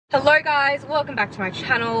Hello guys, welcome back to my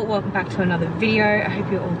channel, welcome back to another video. I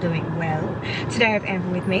hope you're all doing well. Today I have Amber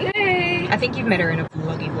with me. Hey! I think you've met her in a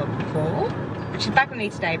vloggy vlog before. She's back with me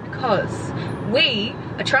today because we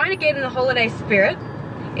are trying to get in the holiday spirit.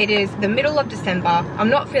 It is the middle of December. I'm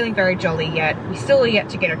not feeling very jolly yet. We still are yet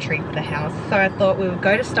to get a treat for the house. So I thought we would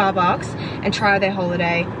go to Starbucks and try their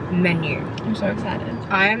holiday menu. I'm so excited.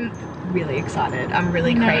 I'm really excited. I'm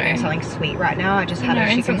really craving something sweet right now. I just had a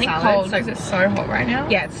chicken something salad. Cold because it's so hot right now.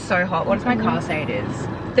 Yeah, it's so hot. What does my car say it is?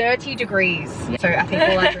 30 degrees. Yeah. So I think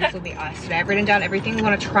all our drinks will be iced today. I've written down everything we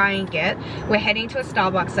want to try and get. We're heading to a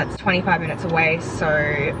Starbucks that's 25 minutes away,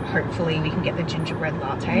 so hopefully we can get the gingerbread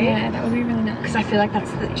latte. Yeah, that would be really nice. Because I feel like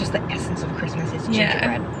that's just the essence of Christmas is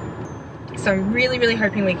gingerbread. So really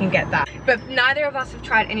hoping we can get that. But neither of us have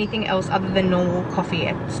tried anything else other than normal coffee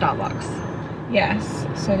at Starbucks. Yes,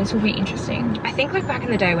 so this will be interesting. I think like back in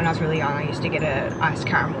the day when I was really young, I used to get an iced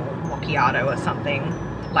caramel macchiato or something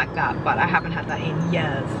like that, but I haven't had that in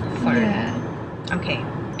years, so yeah.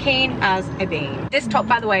 I'm keen as a bean. This top,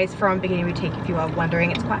 by the way, is from Bikini Boutique, if you are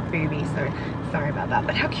wondering. It's quite booby, so sorry about that,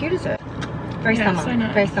 but how cute is it? Very summer, so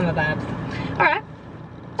nice. Very summer vibes. All right,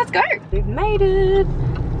 let's go. We've made it.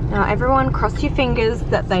 Now everyone cross your fingers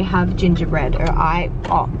that they have gingerbread, or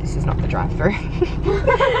oh, this is not the drive-through.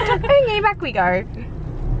 Okay, back we go.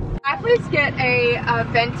 I please get a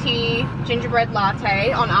venti gingerbread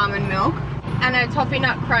latte on almond milk, and a toffee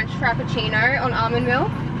nut crunch frappuccino on almond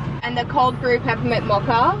milk, and the cold brew peppermint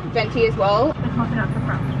mocha, venti as well. The toffee nut for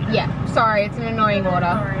frappuccino. Yeah, sorry, it's an annoying order.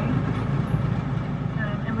 Sorry.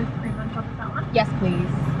 And with cream on top of that one? Yes, please.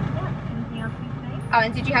 Yeah, anything else you need?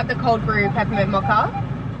 And did you have the cold brew peppermint mocha?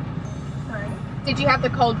 Did you have the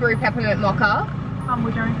cold brew peppermint mocha?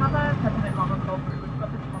 We don't have a peppermint mocha cold brew. We've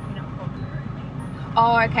got the toffee nut cold brew.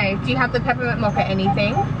 Oh, okay. Do you have the peppermint mocha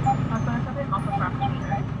anything? I've got a peppermint mocha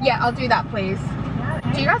frappuccino. Yeah, I'll do that, please. Yeah.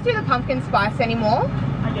 Okay. Do you guys do the pumpkin spice anymore?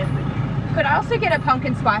 I guess we do. Could I also get a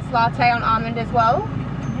pumpkin spice latte on almond as well?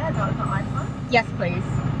 Yeah, do you want the ice one? Yes, please.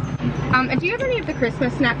 And do you have any of the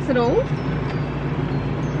Christmas snacks at all?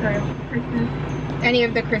 Sorry, Christmas. Any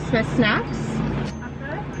of the Christmas snacks?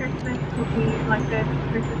 Christmas cookie, like the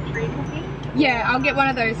Christmas tree cookie. Yeah, I'll get one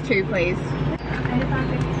of those too, please.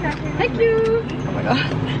 Thank you. Oh my god,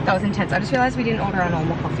 that was intense. I just realised we didn't order our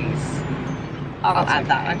normal coffees. I'll add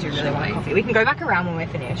that. I do really want a coffee. We can go back around when we're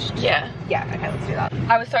finished. Yeah. Yeah, okay, let's do that.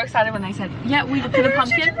 I was so excited when they said, yeah, we put a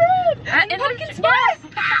pumpkin. And pumpkin spice!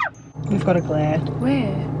 We've got a glare.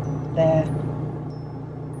 Where? There.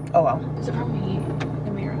 Oh well. Is it from here?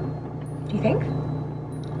 The mirror? Do you think?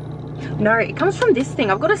 No, it comes from this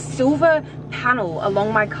thing. I've got a silver panel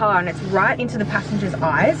along my car and it's right into the passenger's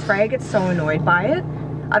eyes. Freya gets so annoyed by it.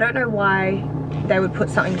 I don't know why they would put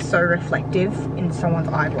something so reflective in someone's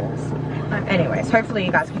eyeballs. Anyways, hopefully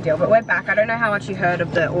you guys can deal. But we're back. I don't know how much you heard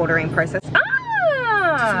of the ordering process.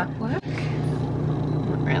 Ah! Does it work?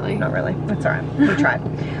 Not really. Not really. That's alright. We tried.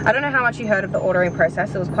 I don't know how much you heard of the ordering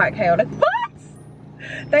process. It was quite chaotic. But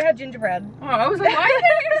they had gingerbread. Oh, I was like, why are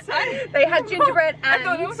you excited? They had gingerbread and... I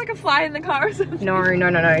thought it was like a fly in the car or something.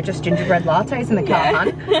 No. Just gingerbread lattes in the car,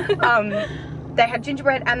 hun. They had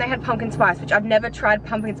gingerbread and they had pumpkin spice, which I've never tried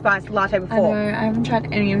pumpkin spice latte before. I know, I haven't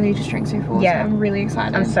tried any of these drinks before, Yeah. so I'm really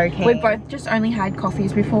excited. I'm so keen. We've both just only had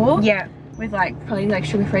coffees before. Yeah. With like, probably like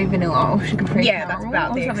sugar-free vanilla or sugar-free Yeah, that's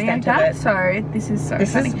about the something extent like that. of it. So this is so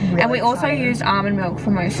exciting. Really and we also exciting. used almond milk for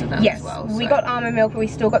most of them Yes, as well. we so. got almond milk, but we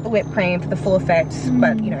still got the whipped cream for the full effect,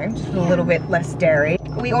 but you know, just a little bit less dairy.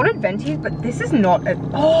 We ordered ventis, but this is not a,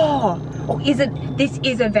 or is it, this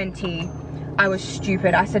is a venti. I was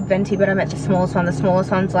stupid, I said venti, but I meant the smallest one. The smallest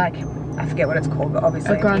one's like, I forget what it's called, but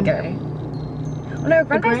obviously a grande. Oh no,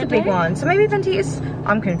 grande's the big one, so maybe venti is,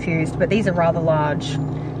 I'm confused, but these are rather large.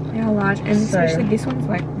 They are large, and especially this one's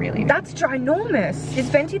like really That's ginormous. Is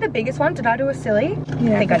venti the biggest one? Did I do a silly?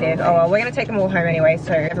 Yeah, I think I did. Oh well, we're gonna take them all home anyway,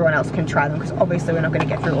 so everyone else can try them, because obviously we're not gonna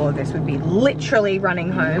get through all of this. We'd be literally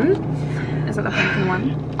running home. Is that the pumpkin one?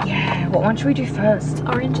 Yeah, what one should we do first?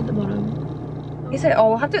 Orange at the bottom. Is it? Oh,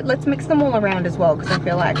 we'll have to, let's mix them all around as well, because I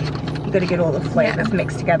feel like you gotta get all the flavors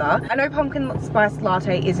mixed together. I know pumpkin spice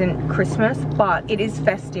latte isn't Christmas, but it is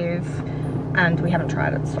festive, and we haven't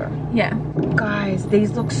tried it, so. Yeah. Guys,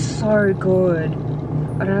 these look so good.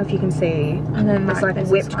 I don't know if you can see. And then there's like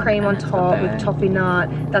whipped cream on top with toffee nut.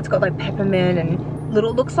 That's got like peppermint and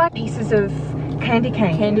little, looks like pieces of candy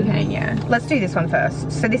cane. Candy cane, yeah. Let's do this one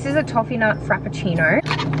first. So this is a toffee nut frappuccino.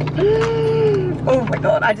 Oh my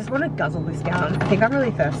god, I just want to guzzle this down. I think I'm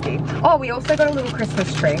really thirsty. Oh, we also got a little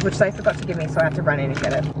Christmas tree, which they forgot to give me, so I have to run in and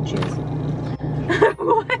get it. Cheers.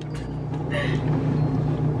 What?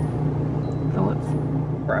 Thoughts?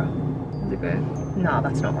 Bruh. Is it good? Nah,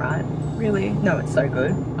 that's not right. Really? No, it's so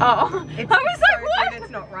good. Oh. It's I was like, so what? good,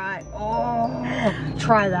 it's not right. Oh,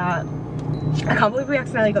 try that. I can't believe we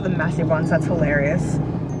accidentally got the massive ones. That's hilarious.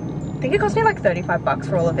 I think it cost me like 35 bucks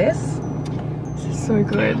for all of this. This is so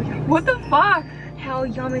good. What the fuck? How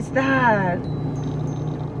yum is that?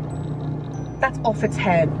 That's off its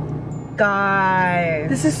head. Guys.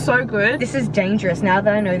 This is so good. This is dangerous now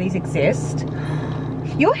that I know these exist.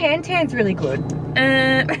 Your hand tan's really good.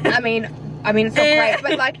 I mean it's not great,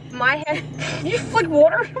 but like my hand, you flick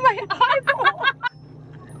water into my eyeball.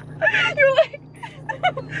 You're like,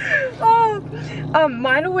 oh,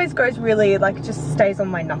 mine always goes really like just stays on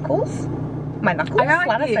my knuckles. My knuckles. I got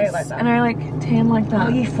Why like did I say it this, like that? and I like tan like that.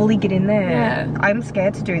 Oh, you fully get in there. Yeah. I'm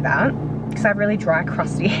scared to do that because I have really dry,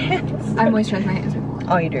 crusty hands. I moisturize my hands before.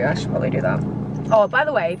 Oh, you do? I should probably do that. Oh, by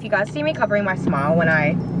the way, if you guys see me covering my smile when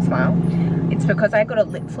I smile, it's because I got a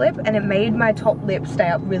lip flip and it made my top lip stay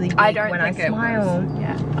up really big when I smile.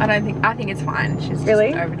 Yeah, I think it's fine. She's just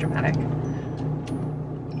Really? over dramatic.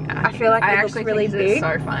 Yeah, I feel like it looks really think big. It's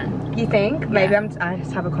so fun. You think? Maybe Yeah. I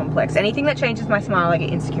just have a complex. Anything that changes my smile I get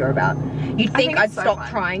insecure about. You'd think I'd it's so stop fun.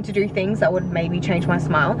 trying to do things that would maybe change my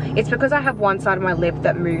smile. It's because I have one side of my lip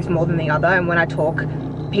that moves more than the other, and when I talk,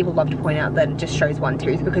 people love to point out that it just shows one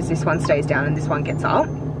tooth because this one stays down and this one gets up.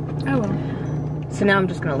 Oh well. So now I'm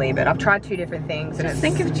just gonna leave it. I've tried 2 different things and Just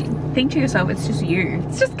it's think to yourself, it's just you.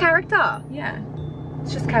 it's just character. Yeah.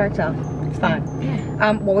 It's just character. It's fine.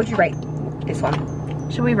 Yeah. What would you rate this one?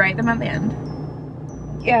 Should we rate them at the end?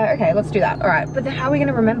 Yeah, okay, let's do that. Alright, but then how are we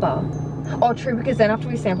gonna remember? Oh, true, because then after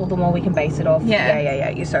we sample them all, we can base it off. Yeah. Yeah,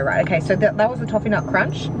 you're so right. Okay, so that was the Toffee Nut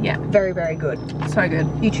Crunch. Yeah. Very, very good. So good.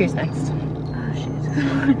 You choose next. Oh shit.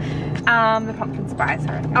 The pumpkin spice,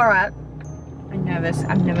 I reckon. Alright. I'm nervous.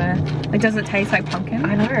 I've never. Like, does it taste like pumpkin?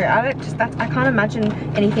 I know. I can't imagine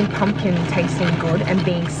anything pumpkin tasting good and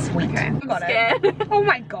being sweet. Okay. I'm Got scared. it. Oh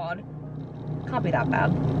my god. Can't be that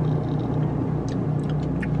bad.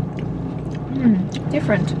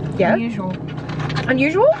 Different. Yeah? Unusual.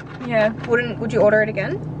 Unusual? Yeah. Would you order it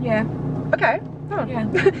again? Yeah. Okay. Oh. Yeah.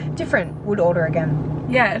 Different. Would order again.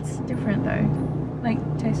 Yeah, it's different though. Like,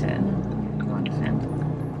 taste it and you'll understand.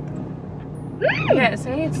 Yeah, see,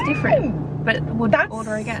 it's different. But would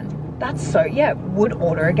order again. That's so, yeah, would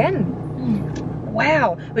order again.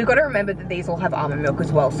 Wow. We've got to remember that these all have almond milk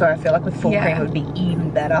as well, so I feel like with full cream it would be even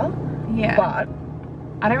better. Yeah. But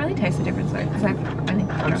I don't really taste the difference though, because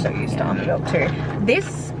I'm so used to almond milk too.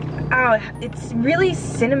 This, it's really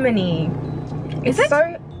cinnamony. Is it?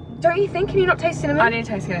 So, don't you think? Can you not taste cinnamon? I need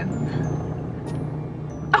to taste it.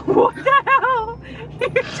 Oh, what the hell? You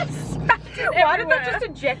just smacked it Why did that everywhere. just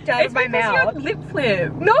eject out of my It's because mouth? your lip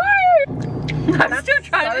flip. No! I'm still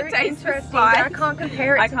trying to taste the interesting. spice. I can't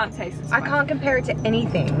compare it. I can't taste the spice. I can't compare it to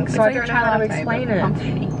anything, so It's I like don't know chai how to latte, explain but it.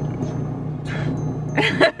 pumpkin-y.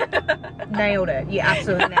 Nailed it. You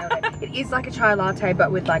absolutely nailed it. It is like a chai latte,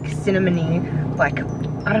 but with like cinnamony, like,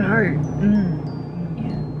 I don't know.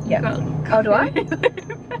 Yeah. Oh, do I?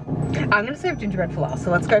 I'm gonna save gingerbread for last,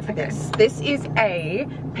 so let's go for this. This is a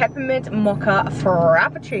peppermint mocha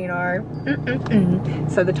frappuccino.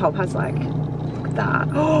 So the top has like, look at that.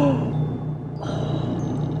 Oh.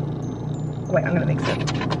 Wait, I'm gonna mix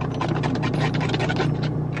it. I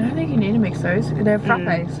don't think you need to mix those. They're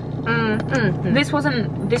frappes. This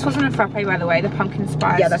wasn't a frappe, by the way. The pumpkin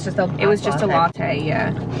spice. Yeah, that's just a. It was just a latte.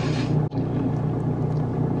 Yeah.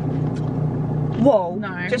 Whoa.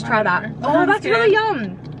 No. Just try that. Oh, that's really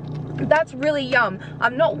yum. That's really yum.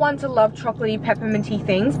 I'm not one to love chocolatey, pepperminty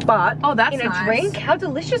things, but that's in a nice. drink, how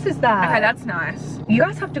delicious is that? Okay, that's nice. You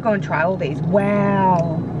guys have to go and try all these.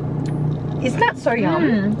 Wow. Isn't that so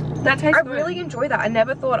yum? That tastes I good. really enjoy that. I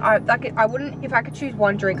never thought I wouldn't, if I could choose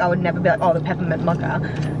one drink, I would never be like, oh, the peppermint mocha.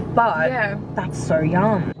 But Yeah. that's so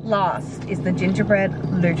yum. Last is the gingerbread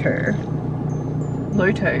luto.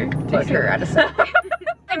 Luto, I just said.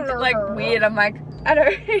 like weird. I'm like, I know.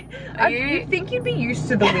 You'd think you'd be used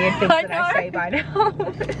to the weird things I that I say by now.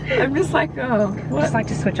 I'm just like, oh, I what? just like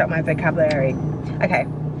to switch up my vocabulary. Okay.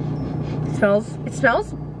 It smells,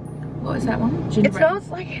 What is that one? it Gingerbread. smells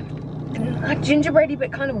like gingerbready,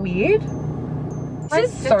 but kind of weird. Like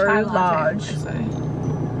This is the so chai latte large. also.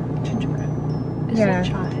 Gingerbread. Is Yeah. it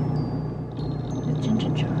chai? The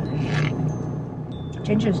ginger chai.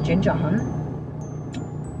 Ginger's ginger, hun.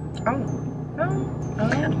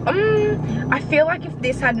 I feel like if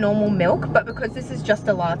this had normal milk, but because this is just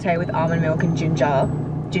a latte with almond milk and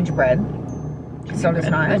gingerbread, it's not as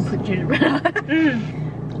nice. And put gingerbread.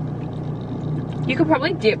 You could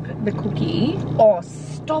probably dip the cookie. Oh,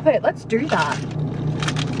 stop it. Let's do that.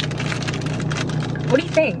 What do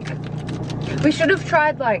you think? We should have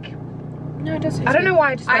tried like No, it does taste I don't know good.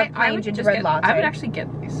 why I just want a plain would gingerbread just latte. I would actually get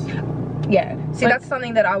this. Yeah. See, Like- that's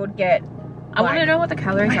something that I would get. I want to like- know what the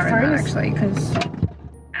calories My are in phone that is- actually, because...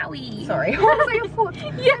 Owie. Sorry. What was on your foot?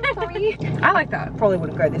 Yeah. Sorry. I like that. Probably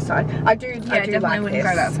wouldn't go this side. I do definitely like wouldn't this.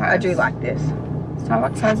 go that size. I do like this.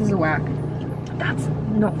 Starbucks sizes are whack. That's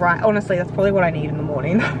not right. Honestly, that's probably what I need in the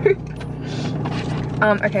morning though.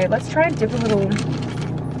 Okay, let's try and dip a little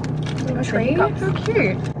tree. How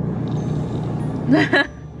cute.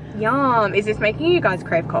 Yum. Is this making you guys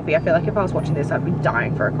crave coffee? I feel like if I was watching this, I'd be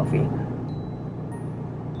dying for a coffee.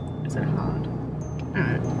 Is it hard?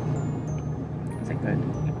 Is it good?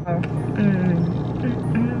 Oh.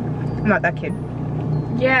 I'm like that kid.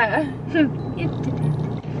 Yeah.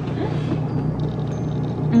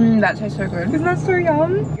 That tastes so good. Isn't that so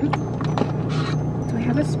yum? Do we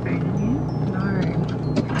have a spoon in here? No.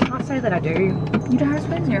 I can't say that I do. You don't have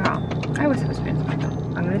spoons in your house? I always have spoons in my house.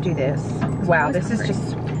 I'm gonna do this. Wow, always this is hungry.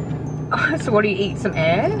 just... So what do you eat? Some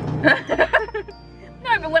air?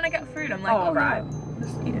 No, but when I get food, I'm like, Oh, right. no,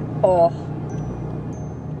 just eat it. Oh.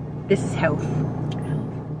 This is health.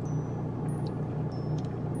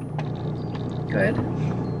 Good.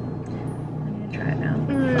 I'm gonna try it now.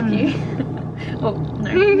 Fuck you. Oh,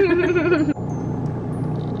 no.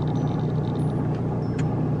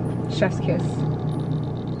 Chef's kiss.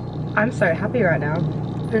 I'm so happy right now.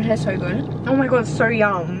 It tastes so good. Oh my god, so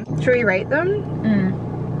yum. Should we rate them?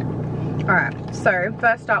 Alright, so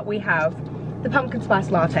first up we have the pumpkin spice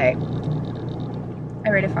latte. I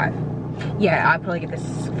rate it 5. Yeah, I'd probably give this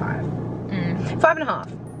 5.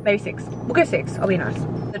 5.5, maybe 6. We'll go 6, I'll be nice.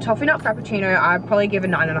 The toffee nut frappuccino, I'd probably give a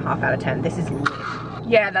 9.5 out of 10. This is lit.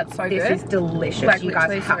 Yeah, that's so This good. is delicious. Like, You guys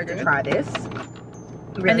literally have so to good. try this.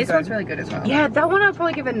 Really And this good. one's really good as well. Yeah, that one I'd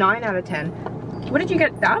probably give a 9 out of 10. What did you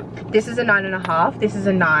get that? This is a 9.5. This is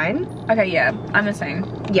a 9. Okay, yeah, I'm the same.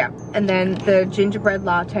 Yeah, and then the gingerbread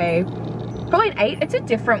latte, probably an 8. It's a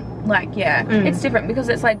different, like, yeah, it's different because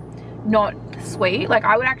it's like not sweet. Like,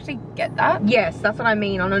 I would actually get that. Yes, that's what I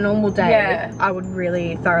mean. On a normal day, Yeah. I would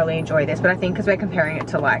really thoroughly enjoy this. But I think because we're comparing it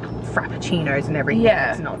to like frappuccinos and everything,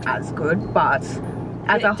 Yeah. it's not as good. But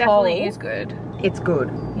as It a whole, definitely is good. it's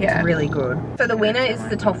good. Yeah. It's really good. So the winner is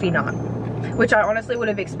the toffee nut, which I honestly would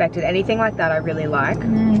have expected. Anything like that I really like.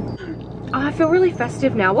 Oh, I feel really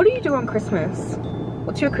festive now. What do you do on Christmas?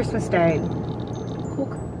 What's your Christmas day?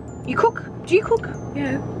 Cook. You cook? Do you cook?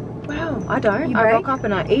 Yeah. Wow, I don't. You I bake? rock up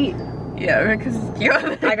and I eat. Yeah, because you're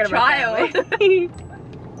the I got a child.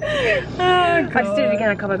 I just did it again.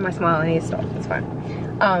 I covered my smile. I need to stop. It's fine.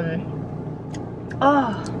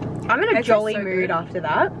 Oh, I'm in a It jolly tastes so mood good. after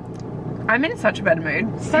that. I'm in such a better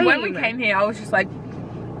mood. Same. When we came here, I was just like,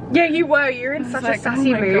 Yeah, you were. You're in such a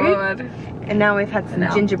sassy mood. God. And now we've had some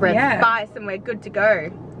Now- gingerbread yeah. spice and we're good to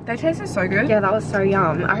go. They tasted so good. Yeah, that was so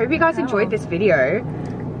yum. I hope you guys Wow. enjoyed this video.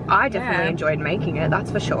 I definitely Yeah. enjoyed making it,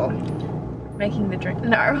 that's for sure. Making the drink.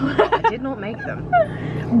 No. I did not make them.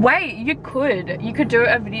 Wait, you could do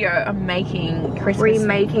a video of making Christmas.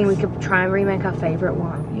 Remaking, we could try and remake our favorite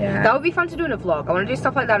one. Yeah. That would be fun to do in a vlog. I want to do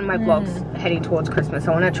stuff like that in my vlogs heading towards Christmas.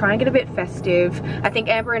 I want to try and get a bit festive. I think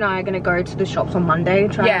Amber and I are going to go to the shops on Monday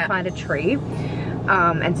and try and find a tree.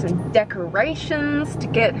 And some decorations to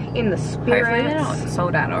get in the spirit. Hopefully they're not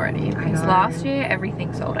sold out already. Because know. last year,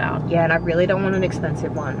 everything sold out. Yeah, and I really don't want an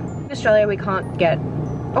expensive one. In Australia, we can't get...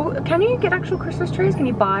 Oh, can you get actual Christmas trees? Can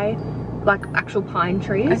you buy, like, actual pine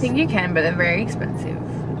trees? I think you can, but they're very expensive.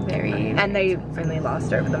 Very And they only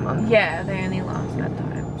last over the month. Yeah, they only last that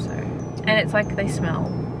time, so. And it's like they smell.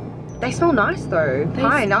 They smell nice, though. They-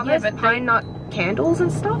 Pine. Aren't yeah, those but pine nut candles and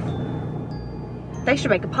stuff? They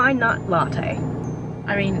should make a pine nut latte.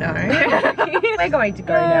 I mean, no. We're going to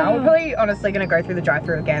go now. We're probably honestly going to go through the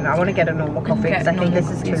drive-thru again. I want to get a normal coffee because I think this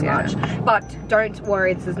is too much. But don't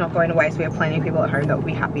worry, this is not going to waste. We have plenty of people at home that will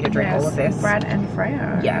be happy to drink all of this. Brad and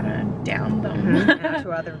Freya. Yeah. Are gonna down them. And our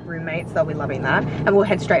 2 other roommates, they'll be loving that. And we'll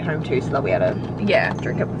head straight home too, so they'll be able to Yeah.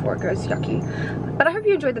 drink it before it goes yucky. But I hope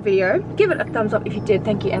you enjoyed the video. Give it a thumbs up if you did.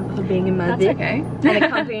 Thank you, Emma, for being in my That's vid okay. and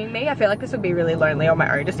accompanying me. I feel like this would be really lonely on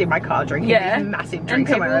my own, just in my car drinking these massive And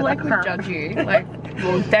drinks on people my own. like would judge you. Like,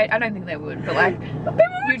 well, I don't think they would, but like,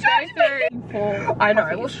 you go through 4 I know.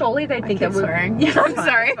 coffees. Well, surely they think that keep we're... swearing. Yeah, I'm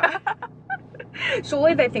sorry.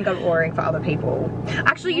 Surely they think I'm ordering for other people.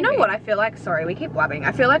 Actually, you know what? I feel like, sorry, we keep blabbing.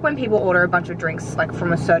 I feel like when people order a bunch of drinks, like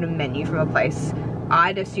from a certain menu from a place,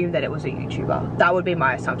 I'd assume that it was a YouTuber. That would be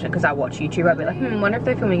my assumption because I watch YouTube. I'd be like, wonder if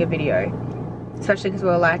they're filming a video. Especially because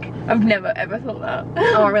we're like, I've never ever thought that.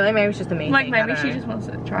 oh, really? Maybe it's just a me Like, thing. I maybe don't she know. just wants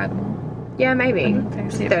to try them all. Yeah, maybe.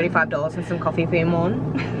 $35 and some coffee for your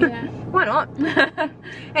morn. Yeah. Why not?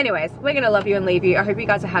 Anyways, we're gonna love you and leave you. I hope you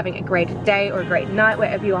guys are having a great day or a great night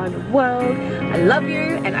wherever you are in the world. I love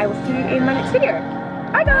you, and I will see you in my next video.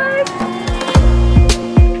 Bye guys!